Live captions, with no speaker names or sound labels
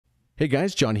Hey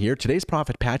guys, John here. Today's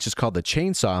Prophet patch is called the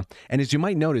Chainsaw, and as you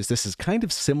might notice, this is kind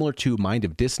of similar to Mind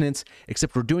of Dissonance,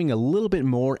 except we're doing a little bit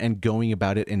more and going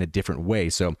about it in a different way.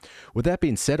 So with that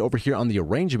being said, over here on the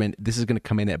arrangement, this is going to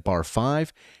come in at bar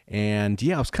 5, and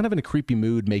yeah, I was kind of in a creepy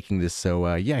mood making this,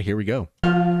 so yeah, here we go.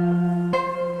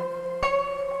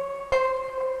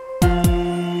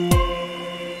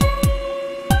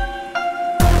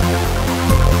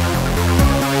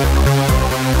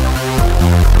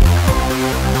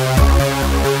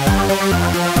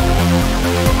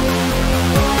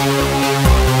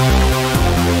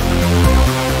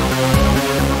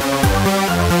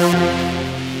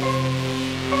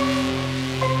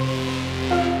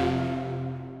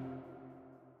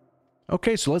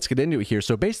 Okay, so let's get into it here.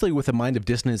 So basically with the Mind of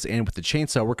Dissonance and with the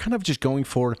Chainsaw, we're kind of just going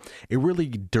for a really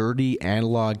dirty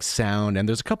analog sound, and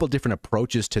there's a couple of different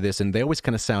approaches to this, and they always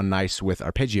kind of sound nice with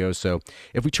arpeggios. So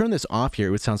if we turn this off here,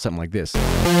 it would sound something like this.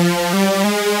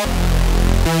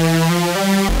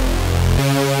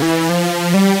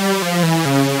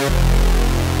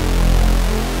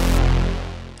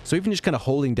 So even just kind of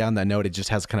holding down that note, it just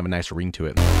has kind of a nice ring to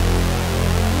it.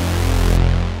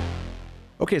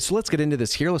 Okay, so let's get into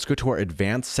this here. Let's go to our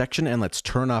advanced section and let's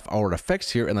turn off our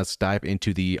effects here and let's dive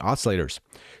into the oscillators.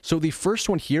 So the first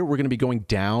one here, we're going to be going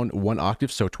down 1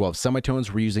 octave, so 12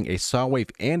 semitones. We're using a saw wave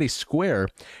and a square,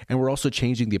 and we're also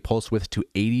changing the pulse width to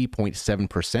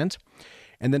 80.7%.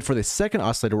 And then for the second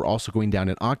oscillator, we're also going down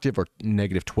an octave or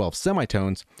negative 12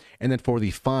 semitones. And then for the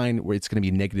fine, where it's going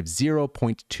to be negative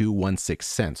 0.216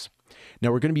 cents.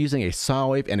 Now we're going to be using a saw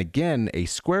wave and again a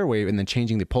square wave and then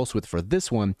changing the pulse width for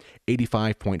this one,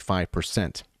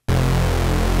 85.5%.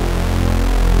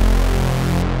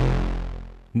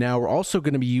 Now we're also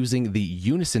going to be using the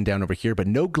unison down over here, but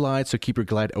no glide, so keep your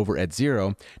glide over at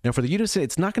 0. Now for the unison,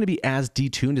 it's not going to be as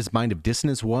detuned as Mind of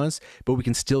Dissonance was, but we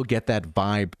can still get that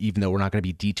vibe even though we're not going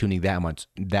to be detuning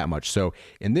that much. So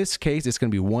in this case, it's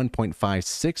going to be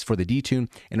 1.56 for the detune,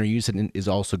 and our unison is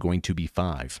also going to be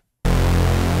 5.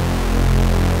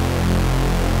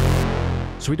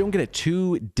 So we don't get it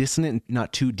too dissonant,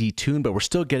 not too detuned, but we're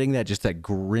still getting that that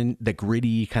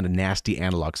gritty, kind of nasty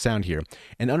analog sound here.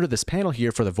 And under this panel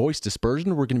here for the voice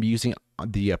dispersion, we're going to be using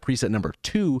the preset number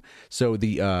 2. So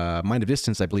the Mind of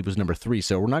Dissonance, I believe, was number 3.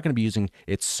 So we're not going to be using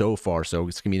it so far. So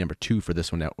it's going to be number 2 for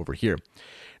this one out over here.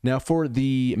 Now for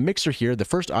the mixer here, the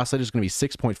first oscillator is going to be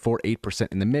 6.48%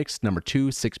 in the mix, number 2,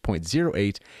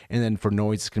 6.08, and then for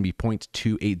noise, it's going to be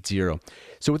 0.280.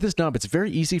 So with this knob, it's very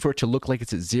easy for it to look like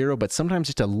it's at 0, but sometimes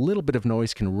just a little bit of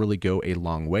noise can really go a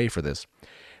long way for this.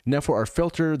 Now for our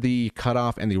filter, the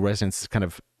cutoff and the resonance is kind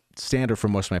of standard for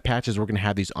most of my patches. We're going to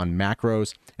have these on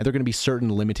macros, and they're going to be certain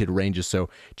limited ranges,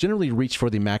 so generally reach for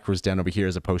the macros down over here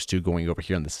as opposed to going over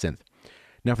here on the synth.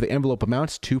 Now for the envelope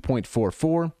amounts,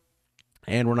 2.44.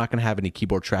 And we're not going to have any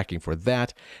keyboard tracking for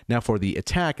that. Now for the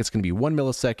attack, it's going to be 1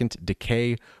 millisecond,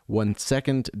 decay 1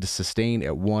 second, sustain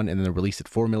at 1, and then the release at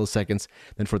 4 milliseconds.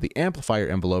 Then for the amplifier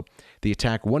envelope, the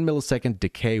attack 1 millisecond,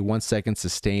 decay 1 second,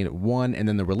 sustain at 1, and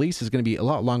then the release is going to be a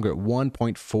lot longer at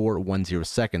 1.410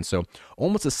 seconds. So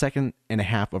almost 1.5 seconds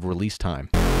of release time.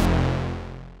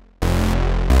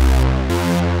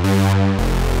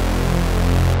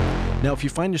 Now, if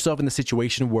you find yourself in the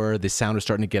situation where the sound is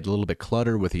starting to get a little bit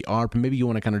cluttered with the ARP, maybe you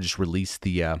want to kind of just release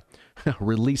the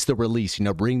release, you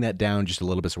know, bring that down just a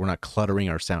little bit so we're not cluttering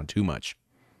our sound too much.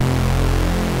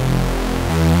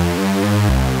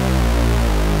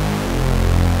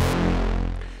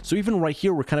 So even right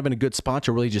here, we're kind of in a good spot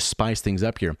to really just spice things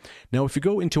up here. Now, if you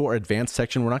go into our advanced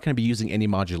section, we're not going to be using any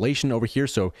modulation over here.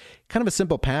 So kind of a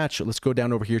simple patch. Let's go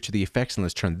down over here to the effects and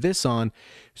let's turn this on.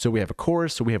 So we have a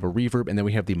chorus, so we have a reverb, and then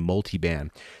we have the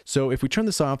multi-band. So if we turn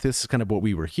this off, this is kind of what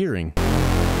we were hearing.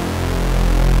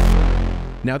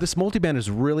 Now this multi-band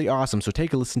is really awesome. So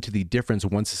take a listen to the difference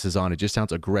once this is on. It just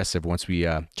sounds aggressive once we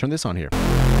turn this on here.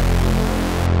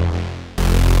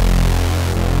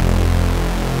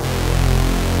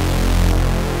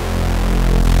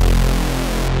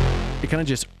 Kind of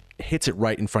just hits it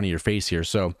right in front of your face here.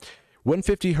 So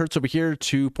 150 hertz over here,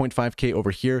 2.5K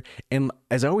over here. And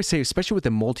as I always say, especially with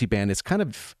the multi-band, it's kind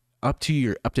of up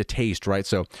to taste, right?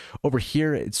 So over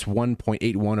here, it's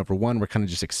 1.81 over 1. We're kind of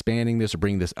just expanding this or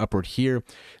bringing this upward here.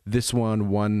 This one,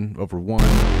 1 over 1,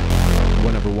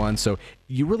 1 over 1. So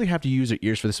you really have to use your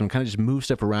ears for this one. Kind of just move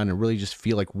stuff around and really just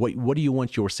feel like what do you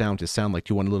want your sound to sound like?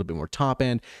 Do you want a little bit more top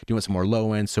end? Do you want some more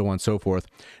low end? So on and so forth.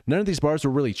 None of these bars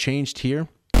were really changed here.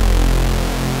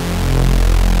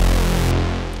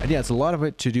 And yeah, it's a lot of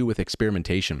it to do with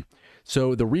experimentation.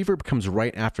 So the reverb comes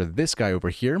right after this guy over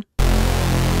here.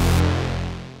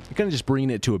 You're kind of just bringing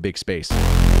it to a big space.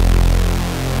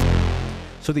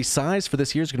 So the size for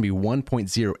this here is going to be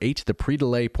 1.08, the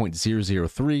pre-delay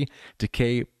 0.003,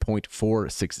 decay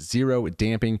 0.460,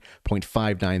 damping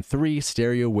 0.593,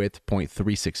 stereo width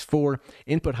 0.364,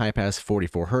 input high pass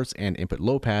 44 Hz, and input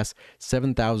low pass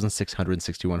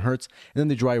 7,661 Hz. And then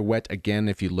the dry wet, again,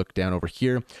 if you look down over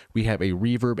here, we have a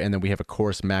reverb and then we have a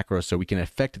chorus macro, so we can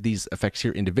affect these effects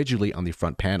here individually on the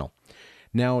front panel.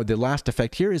 Now, the last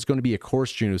effect here is going to be a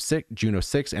chorus Juno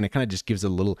 6, and it kind of just gives it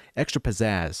a little extra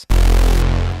pizzazz.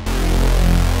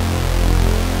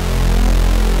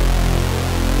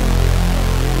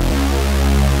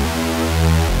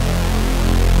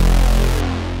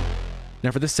 Now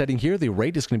for this setting here, the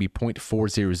rate is going to be 0.400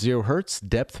 Hz,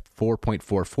 depth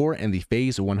 4.44, and the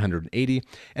phase 180.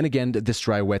 And again, this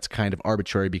dry wet's kind of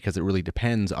arbitrary because it really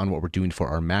depends on what we're doing for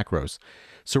our macros.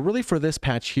 So really for this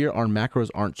patch here, our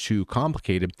macros aren't too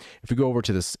complicated. If we go over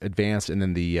to this advanced and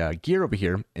then the gear over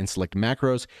here and select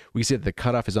macros, we see that the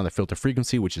cutoff is on the filter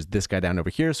frequency, which is this guy down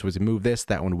over here. So as we move this,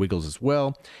 that one wiggles as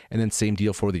well. And then same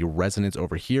deal for the resonance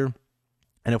over here.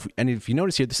 And if you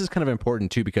notice here, this is kind of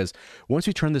important too, because once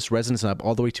we turn this resonance up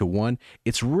all the way to 1,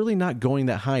 it's really not going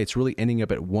that high. It's really ending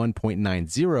up at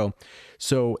 1.90.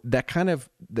 So that's kind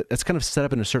of set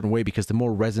up in a certain way, because the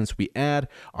more resonance we add,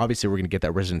 obviously we're going to get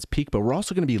that resonance peak, but we're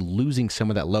also going to be losing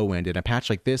some of that low end. In a patch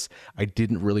like this, I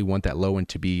didn't really want that low end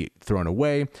to be thrown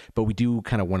away, but we do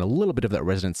kind of want a little bit of that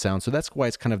resonance sound. So that's why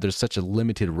it's kind of, there's such a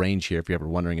limited range here, if you're ever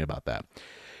wondering about that.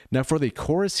 Now for the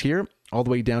chorus here, all the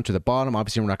way down to the bottom,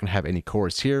 obviously we're not going to have any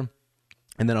chorus here.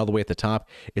 And then all the way at the top,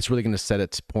 it's really going to set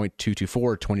it to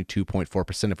 0.224,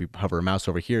 22.4%. If we hover a mouse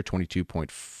over here,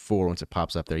 22.4 once it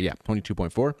pops up there. Yeah,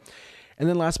 22.4. And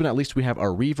then last but not least, we have our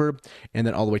reverb. And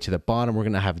then all the way to the bottom, we're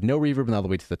going to have no reverb. And all the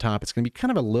way to the top, it's going to be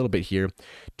kind of a little bit here,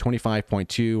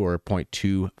 25.2 or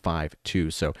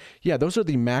 0.252. So yeah, those are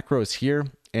the macros here.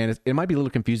 And it might be a little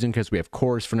confusing because we have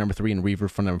chorus for number 3 and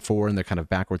reverb for number 4, and they're kind of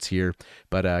backwards here.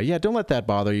 But yeah, don't let that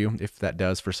bother you if that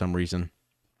does for some reason.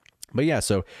 But yeah,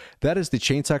 so that is the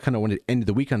chainsaw. Kind of wanted to end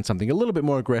the week on something a little bit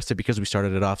more aggressive because we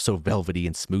started it off so velvety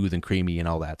and smooth and creamy and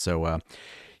all that. So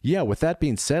yeah, with that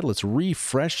being said, let's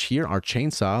refresh here our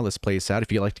chainsaw. Let's play this out.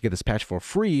 If you'd like to get this patch for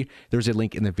free, there's a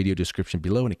link in the video description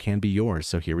below, and it can be yours.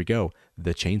 So here we go,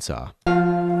 the chainsaw.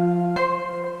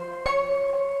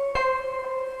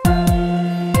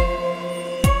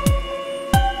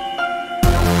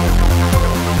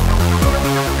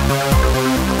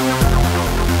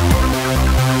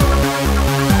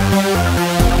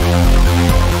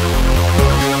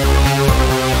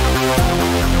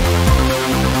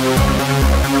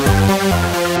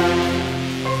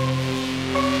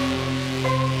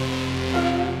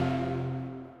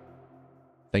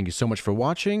 Thank you so much for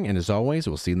watching, and as always,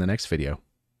 we'll see you in the next video.